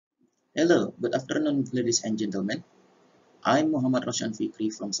Hello, good afternoon, ladies and gentlemen. I'm Muhammad Roshan Fikri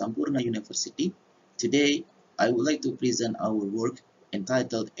from Sampurna University. Today, I would like to present our work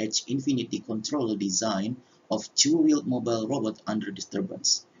entitled Edge Infinity Controller Design of Two-Wheeled Mobile Robot Under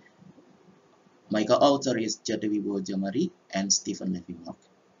Disturbance. My co-author is Jadawibo Jamari and Stephen Levy-Mark.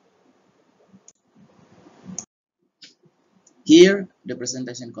 Here, the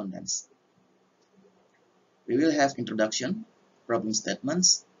presentation contents. We will have introduction, problem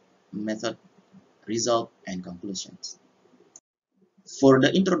statements, method, result, and conclusions. For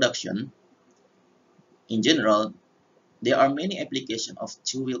the introduction, in general, there are many applications of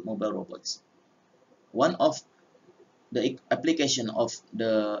two-wheeled mobile robots. One of the application of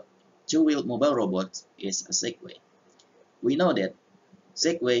the two-wheeled mobile robots is a Segway. We know that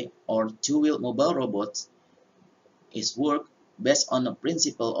Segway or two-wheeled mobile robots is work based on the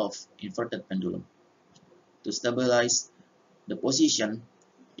principle of inverted pendulum. To stabilize the position,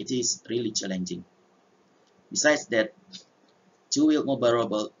 it is really challenging. Besides that, two-wheeled mobile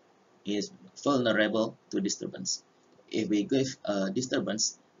robot is vulnerable to disturbance. If we give a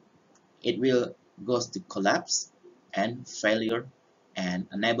disturbance, it will go to collapse and failure and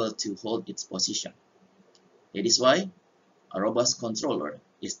unable to hold its position. That is why a robust controller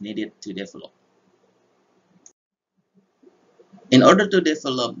is needed to develop. In order to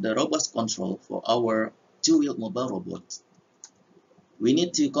develop the robust control for our two-wheeled mobile robots, we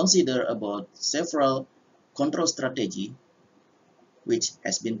need to consider about several control strategy which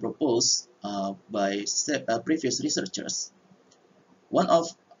has been proposed by previous researchers. One of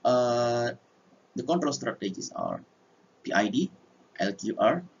the control strategies are PID,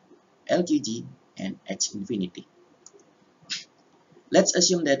 LQR, LQG, and H infinity. Let's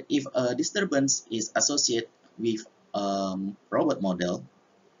assume that if a disturbance is associated with a robot model,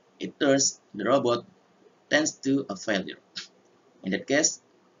 it turns the robot tends to a failure. In that case,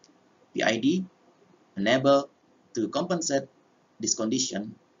 PID enable to compensate this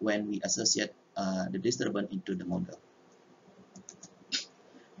condition when we associate the disturbance into the model.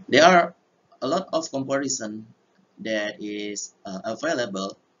 There are a lot of comparison that is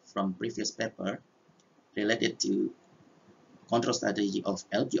available from previous paper related to control strategy of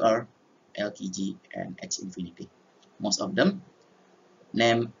LQR, LQG, and H infinity. Most of them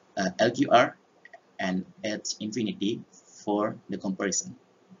name LQR and H infinity for the comparison.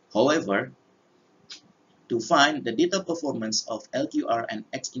 However, to find the detailed performance of LQR and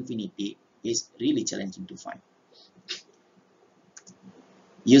H infinity is really challenging to find.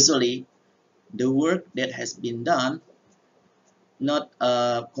 Usually, the work that has been done not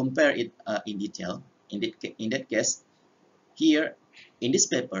compare it in detail. In that case, here in this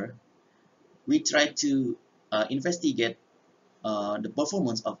paper, we try to investigate the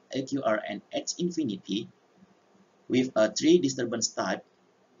performance of LQR and H infinity with a three disturbance type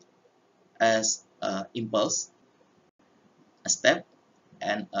as impulse, a step,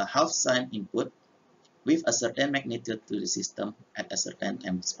 and a half sign input with a certain magnitude to the system at a certain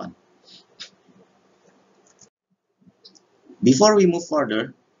time span. Before we move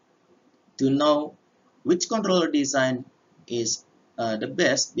further, to know which controller design is the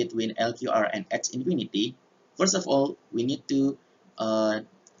best between LQR and H infinity, first of all, we need to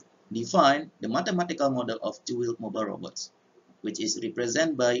define the mathematical model of two-wheeled mobile robots, which is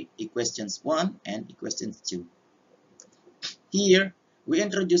represented by equations 1 and equations 2. Here, we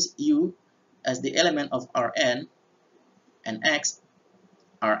introduce U as the element of Rn and X,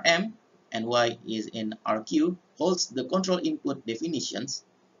 Rm, and Y is in Rq, holds the control input definitions,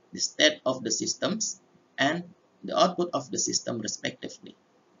 the state of the systems, and the output of the system respectively.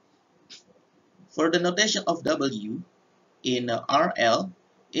 For the notation of W in RL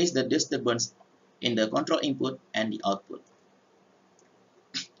is the disturbance in the control input and the output.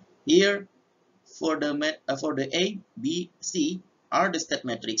 Here, for the A, B, C are the state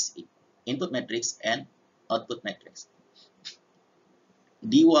matrix, input matrix, and output matrix.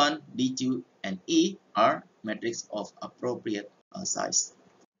 D1, D2, and E are matrix of appropriate size.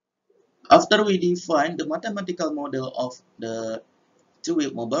 After we define the mathematical model of the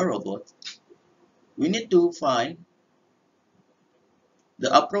two-wheeled mobile robot, we need to find the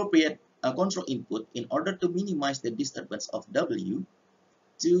appropriate control input in order to minimize the disturbance of W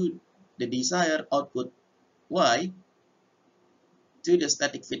to the desired output Y to the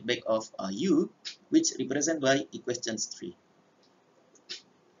static feedback of U, which represented by equations 3.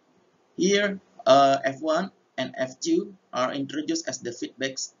 Here, F1 and F2 are introduced as the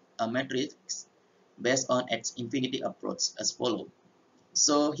feedbacks matrix based on X infinity approach as follows.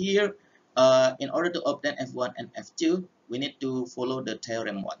 So here, in order to obtain F1 and F2, we need to follow the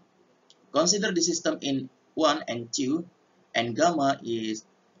theorem 1. Consider the system in 1 and 2, and gamma is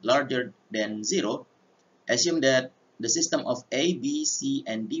larger than 0, assume that the system of A, B, C,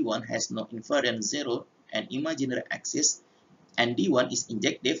 and D1 has no invariant 0 and imaginary axis, and D1 is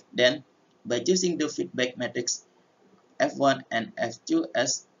injective, then by choosing the feedback matrix F1 and F2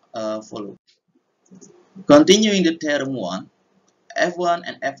 as follows. Continuing the theorem 1, F1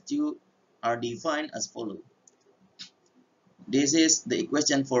 and F2 are defined as follows. This is the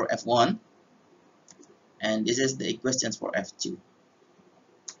equation for F1, and this is the equations for F2.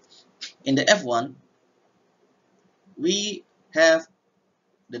 In the F1, we have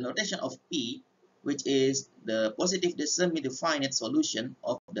the notation of P, which is the positive semi-definite solution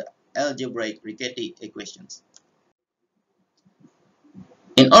of the algebraic Riccati equations.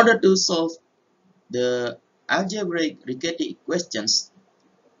 In order to solve the algebraic Riccati equations,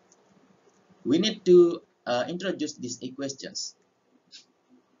 we need to introduce these equations.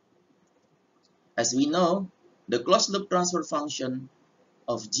 As we know, the closed-loop transfer function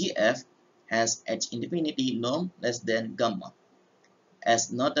of GF has H infinity norm less than gamma,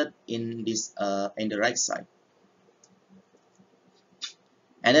 as noted in this in the right side.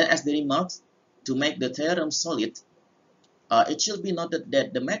 And then, as the remarks, to make the theorem solid, it should be noted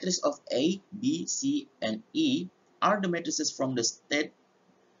that the matrices of A, B, C, and E are the matrices from the state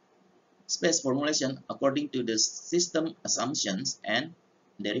space formulation according to the system assumptions and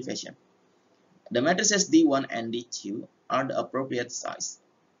derivation. The matrices D1 and D2 are the appropriate size.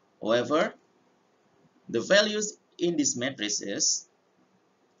 However, the values in these matrices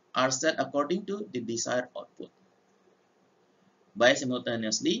are set according to the desired output. By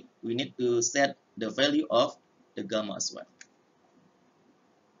simultaneously, we need to set the value of the gamma as well.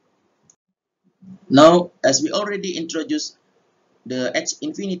 Now, as we already introduced the H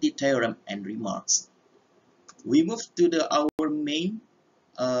infinity theorem and remarks, we move to our main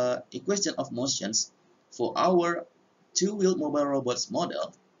equation of motions for our two-wheel mobile robots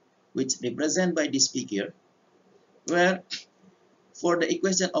model, which represent by this figure, where for the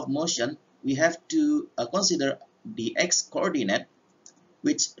equation of motion, we have to consider the x coordinate,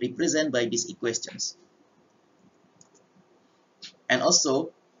 which represent by these equations. And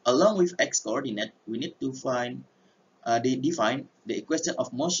also, along with x coordinate, we need to define the equation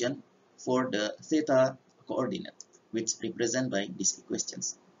of motion for the theta coordinate, which represent by these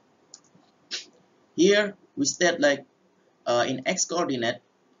equations. Here we state like in x coordinate,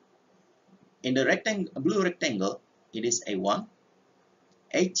 in the blue rectangle, it is A1,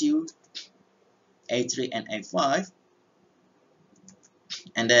 A2, A3, and A5.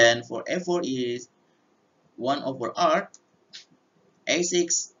 And then for A4 is 1 over R,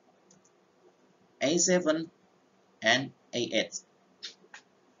 A6, A7, and A8.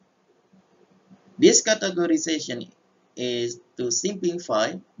 This categorization is to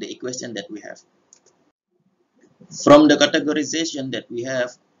simplify the equation that we have. From the categorization that we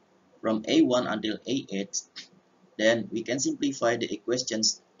have from A1 until A8, then we can simplify the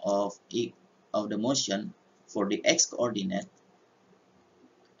equations of the motion for the x coordinate,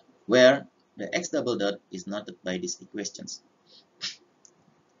 where the x double dot is noted by these equations.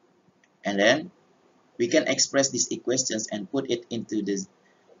 And then we can express these equations and put it into this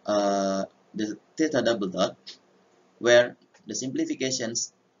the theta double dot, where the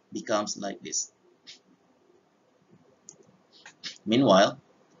simplifications becomes like this. Meanwhile,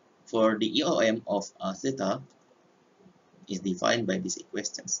 for the EOM of theta is defined by these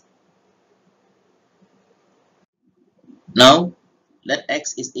equations. Now, let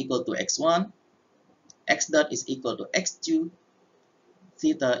x is equal to x1, x dot is equal to x2,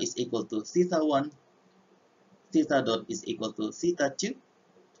 theta is equal to theta1, theta dot is equal to theta2.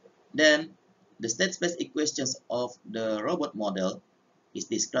 Then, the state space equations of the robot model is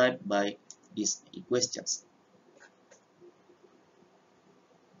described by these equations.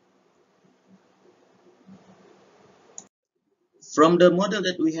 From the model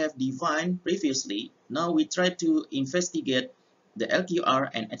that we have defined previously, now we try to investigate the LQR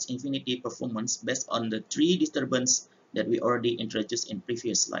and H infinity performance based on the three disturbances that we already introduced in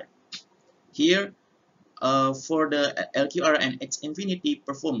previous slide. Here, for the LQR and H infinity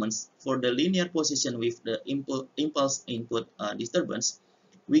performance for the linear position with the impulse input disturbance,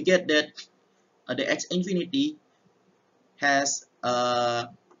 we get that the H infinity has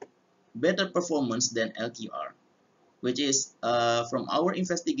better performance than LQR, which is from our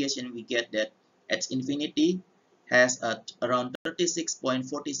investigation we get that H infinity has around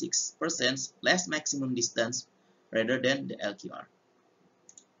 36.46% less maximum distance rather than the LQR.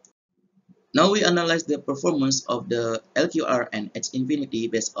 Now we analyze the performance of the LQR and H infinity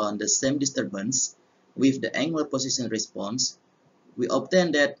based on the same disturbance with the angular position response. We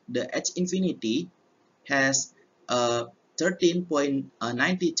obtain that the H infinity has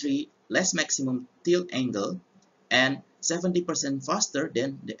 13.93 less maximum tilt angle and 70% faster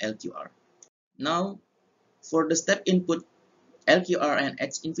than the LQR. Now, for the step input LQR and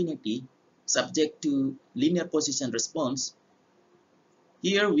H infinity subject to linear position response,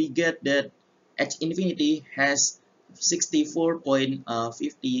 here we get that H infinity has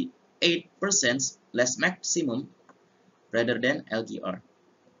 64.58% less maximum rather than LQR.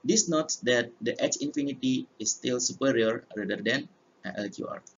 This notes that the H infinity is still superior rather than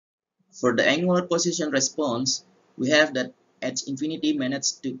LQR. For the angular position response, we have that H infinity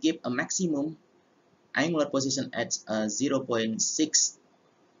managed to keep a maximum angular position at 0.6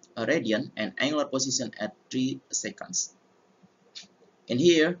 radian and angular position at 3 seconds. And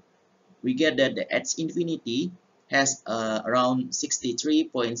here we get that the H infinity has around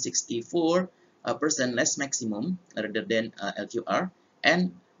 63.64% less maximum rather than LQR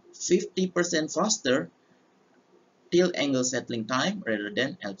and 50% faster tilt angle settling time rather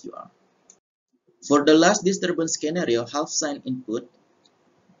than LQR. For the last disturbance scenario, half sine input,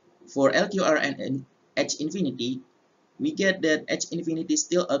 for LQR and H infinity, we get that H infinity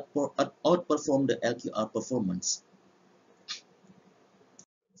still outperform the LQR performance.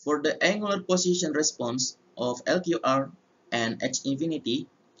 For the angular position response of LQR and H infinity,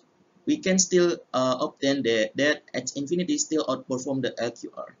 we can still obtain that H infinity still outperform the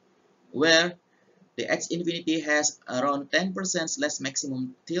LQR, where the H infinity has around 10% less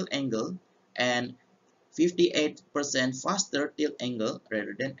maximum tilt angle and 58% faster tilt angle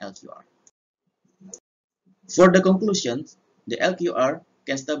rather than LQR. For the conclusion, the LQR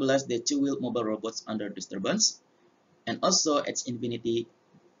can stabilize the two-wheeled mobile robots under disturbance, and also H infinity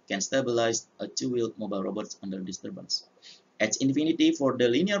can stabilize a two-wheeled mobile robots under disturbance. H infinity for the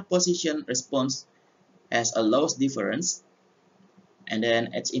linear position response has a lowest difference, and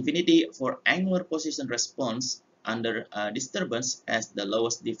then H infinity for angular position response under disturbance has the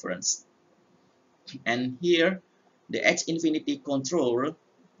lowest difference. And here the H infinity controller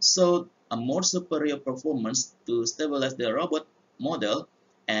showed a more superior performance to stabilize the robot model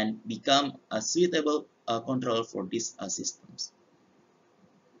and become a suitable control for these systems.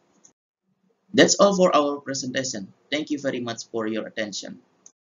 That's all for our presentation. Thank you very much for your attention.